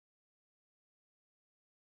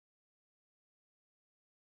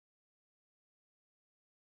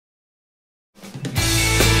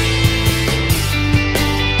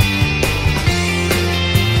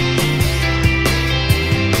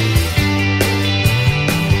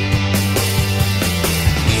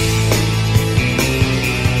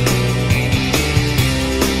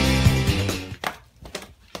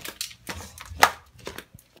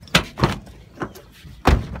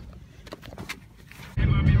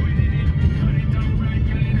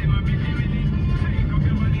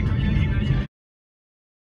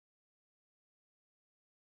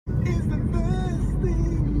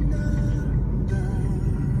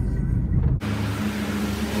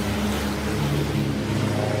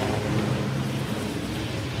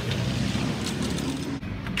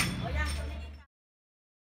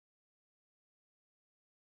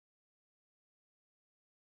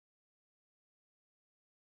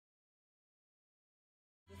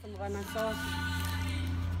Sa mukha ng sauce.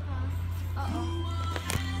 Oo.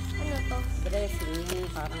 Ano to? Dressing. Yung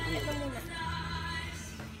parang ano. Ito muna.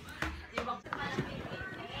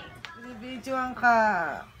 Binibidyoan ka.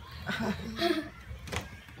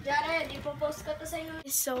 Jared, ipopost ko to sa'yo.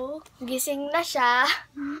 So, gising na siya.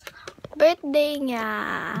 Birthday niya.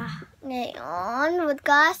 Ngayon,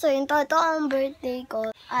 so yung toto ang birthday ko.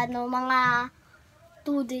 Mga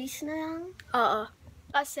 2 days na lang. Oo.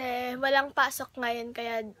 Kasi walang pasok ngayon,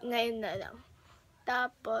 kaya ngayon na lang.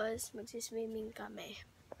 Tapos, magsiswimming kami.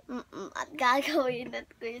 At gagawin at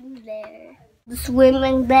ko yun there.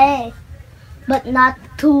 Swimming there. But not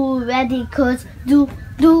too ready, cause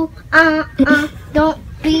don't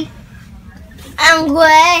be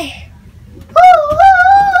angry.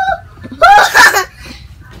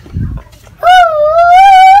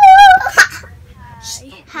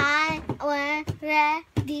 Hi, we're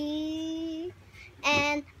ready,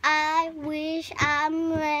 and I wish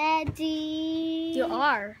I'm ready. You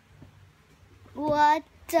are. What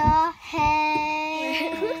the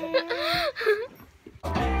heck?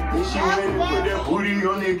 This shit ready to put that booty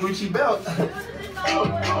on that Gucci belt. We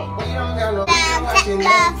don't got no watching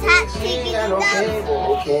Netflix, we ain't got no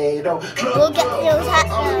cable, okay, though. We'll get those hot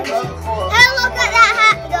dogs. Hey, look at that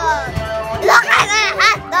hot dog. Look at that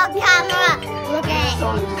hot dog camera. Look at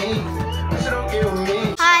it.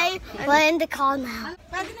 Hi, we're in the car now.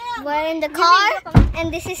 We're in the car,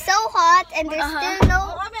 and this is so hot, and there's still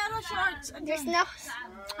no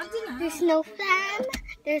fan,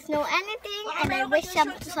 there's no anything, and I wish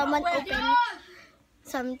someone open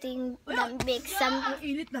something that makes some. Ang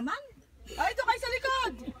init naman. Ay, ito kayo sa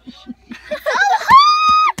likod. So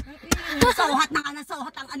hot! Sauhat na nga na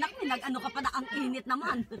sauhat ang anak mo. Nag-ano ka pa na ang init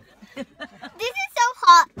naman. This is so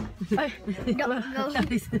hot. Ay, Go. hot,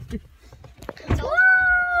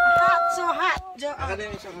 so hot.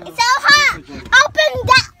 It's so hot. Open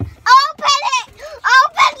that. Open it.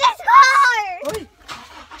 Open this car. Uy.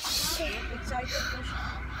 Excited ko siya.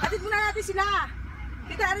 Atid muna natin sila.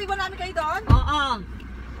 Tita, ariwan namin kayo doon? Oo.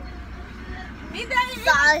 Hindi.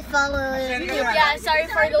 Sorry for sorry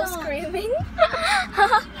for those screaming.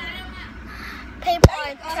 Paper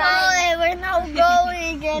trolley. We're now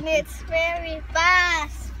going, and it's very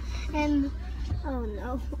fast. And oh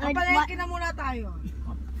no, Palengke na muna tayo.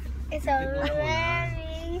 it's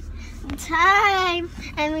already time,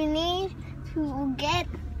 and we need to get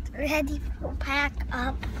ready to pack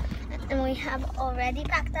up. And we have already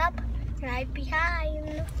packed up right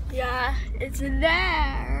behind. Yeah, it's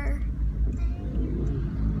there.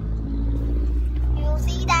 You'll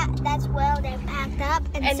see that that's well they packed up,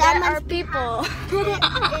 and there are people. There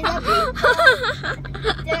are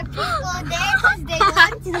people there because they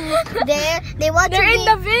want to. They're in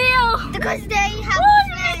the video because they have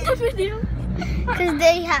the video. Because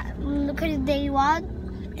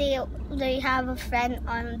they have a friend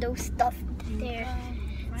on those stuff there.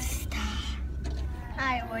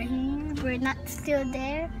 We're not still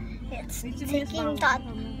there. It's taking that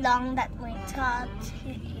long that we thought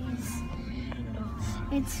it is.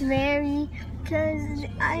 It's very because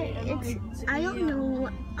I don't know.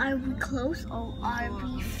 Are we close or are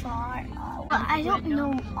we far? I don't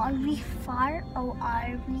know. Are we far or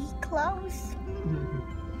are we close?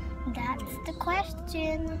 That's the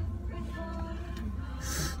question.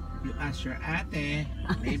 You ask your ate,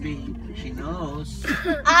 maybe she knows.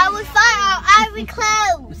 Are we far or are we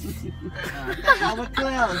close? Are we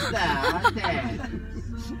close now, ate?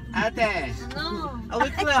 Ate, are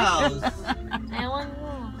we close? Ewan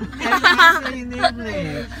mo. Can you say in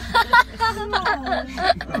English?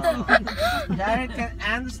 Jared can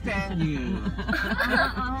understand you.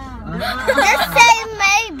 Just say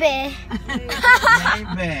maybe.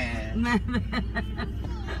 Maybe.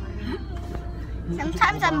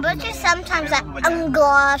 Sometimes I'm British, sometimes I'm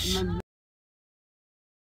English.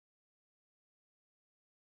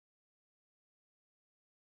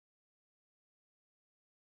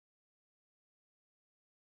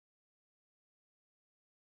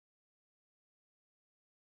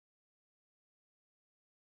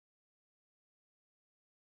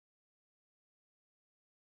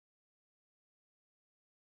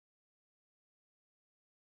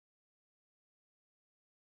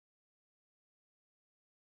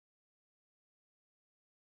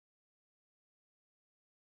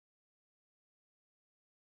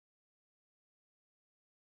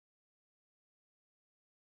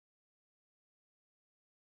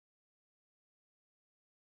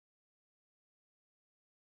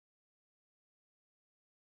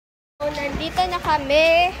 Nandito na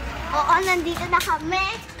kami. Oo, nandito na kami.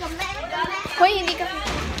 Hoy, hindi kami.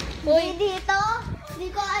 Hoy. Dito. Hindi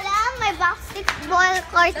ko alam. May basketball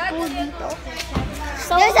court po dito.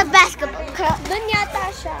 So, there's a basketball court. Doon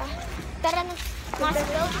yata siya. Tara na.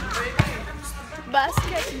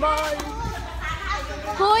 Basketball.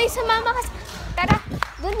 Hoy, sumama ka. Tara,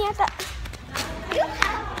 doon yata.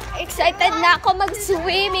 Excited na ako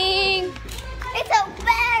mag-swimming. It's a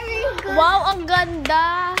very good. Wow, ang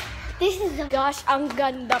ganda. This is a... Gosh, ang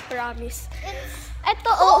ganda, promise.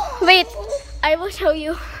 Ito, wait. I will show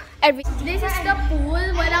you everything. This is the pool.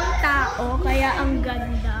 Walang tao, kaya ang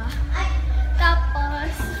ganda.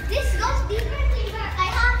 Tapos, this goes deeper.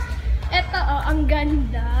 Ito, ang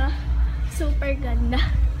ganda. Super ganda.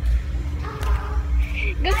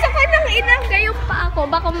 Gusto ko nang inangga yung pa ako.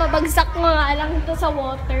 Baka mabagsak mo nga lang ito sa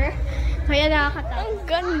water. Kaya nakakatawa. Ang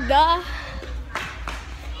ganda.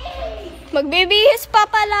 Magbibihis pa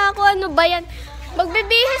pala ako. Ano ba yan?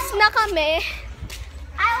 Magbibihis na kami.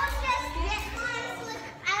 I will just get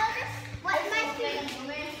my feet.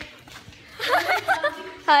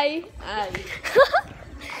 Hi.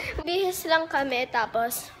 Bihis lang kami.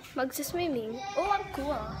 Tapos, magsiswimming. Oh, ang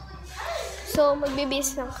cool. So,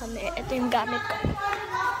 magbibihis lang kami. Ito yung gamit ko.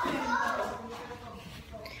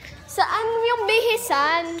 Saan yung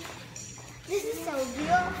bihisan? This is so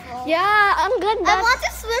beautiful. Yeah, ang ganda. I want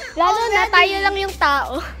to swim Lalo already. na tayo lang yung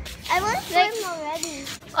tao. I want to swim already.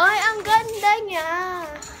 Ay, ang ganda niya.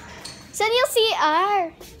 Saan yung CR?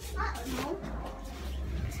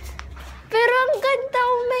 Pero ang ganda,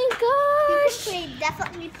 oh my gosh.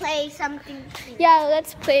 Definitely play something. Yeah,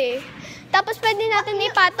 let's play. Tapos pwede natin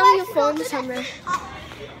ipatong yung phone somewhere.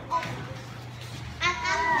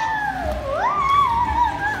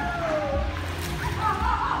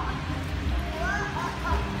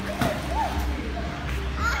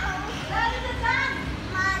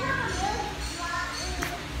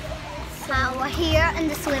 We're here in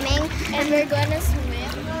the swimming. And we're gonna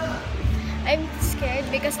swim. I'm scared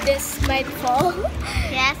because this might fall.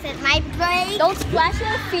 Yes, it might break. Don't splash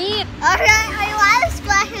your feet. Alright, I want to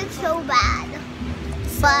splash it so bad.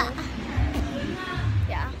 But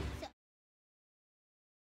Yeah.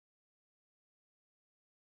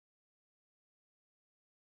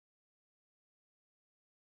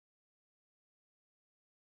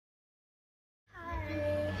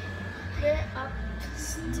 Hi. We're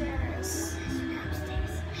upstairs.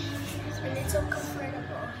 And it's so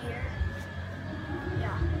comfortable here.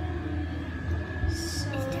 Yeah.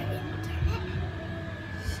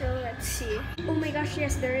 So let's see. Oh my gosh,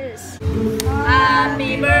 yes, there is.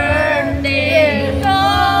 Happy birthday to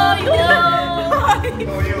you.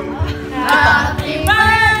 Happy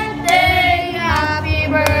birthday, happy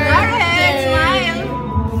birthday.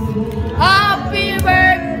 Happy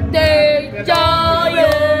birthday to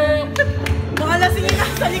you. Mga lasingin na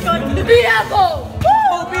sa likod. Biya ko!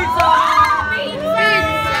 Oh, pizza!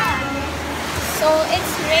 So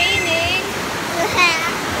it's raining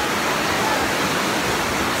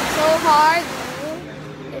so hard.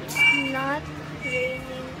 It's not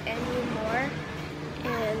raining anymore,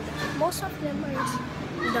 and most of them are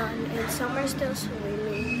done, and some are still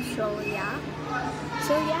swimming. So yeah,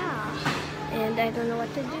 and I don't know what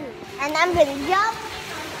to do. and I'm gonna jump.